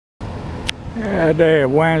Day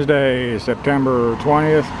of Wednesday, September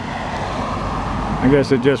 20th. I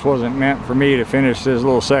guess it just wasn't meant for me to finish this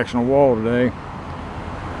little section of wall today.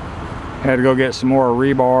 Had to go get some more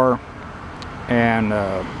rebar and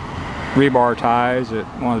rebar ties at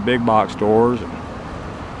one of the big box stores.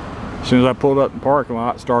 As soon as I pulled up in the parking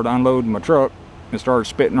lot, started unloading my truck, it started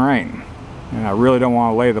spitting rain. And I really don't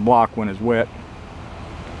want to lay the block when it's wet.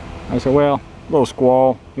 I said, well, a little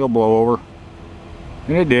squall, he'll blow over.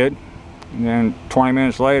 And it did. And then 20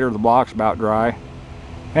 minutes later, the block's about dry.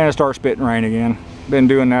 And it started spitting rain again. Been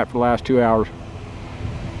doing that for the last 2 hours.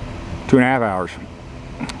 2.5 hours.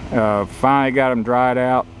 Finally got them dried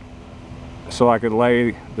out so I could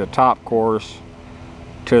lay the top course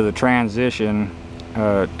to the transition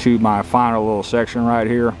to my final little section right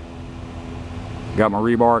here. Got my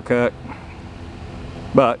rebar cut,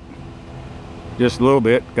 but just a little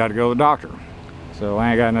bit, got to go to the doctor. So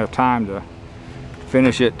I ain't got enough time to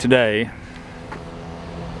finish it today.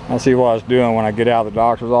 I'll see what I was doing when I get out of the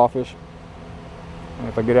doctor's office. And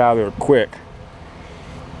if I get out of there quick,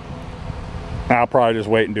 I'll probably just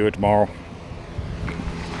wait and do it tomorrow.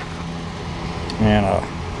 And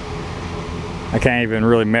I can't even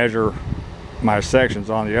really measure my sections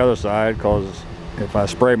on the other side, because if I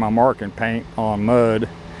spray my marking paint on mud,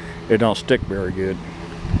 it don't stick very good.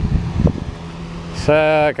 So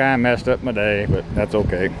I kind of messed up my day, but that's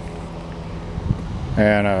okay.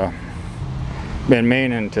 And been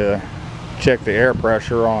meaning to check the air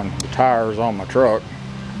pressure on the tires on my truck.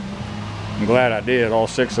 I'm glad I did. All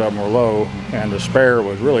 6 of them were low, and the spare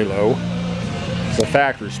was really low. It's a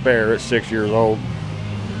factory spare. It's 6 years old.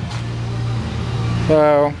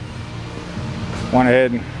 So went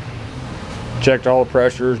ahead and checked all the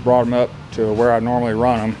pressures, brought them up to where I normally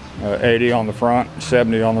run them, 80 on the front,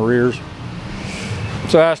 70 on the rears.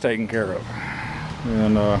 So that's taken care of.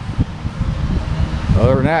 And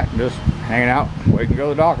other than that, just hanging out, waiting to go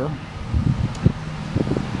to the doctor.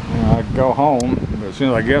 And I go home, but as soon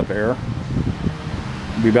as I get there,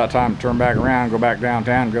 it'll be about time to turn back around, go back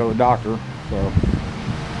downtown and go to the doctor. So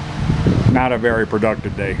not a very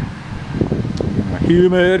productive day.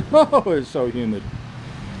 Humid. Oh, it's so humid.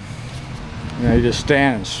 You know, you just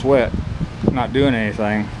stand and sweat, not doing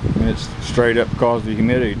anything, and it's straight up because the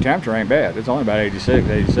humidity. Temperature ain't bad. It's only about 86,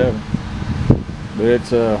 87, but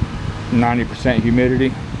it's 90%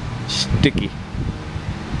 humidity, sticky.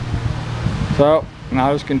 So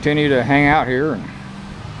I'll just continue to hang out here and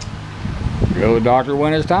go to the doctor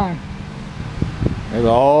when it's time. That's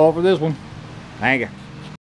all for this one. Thank you.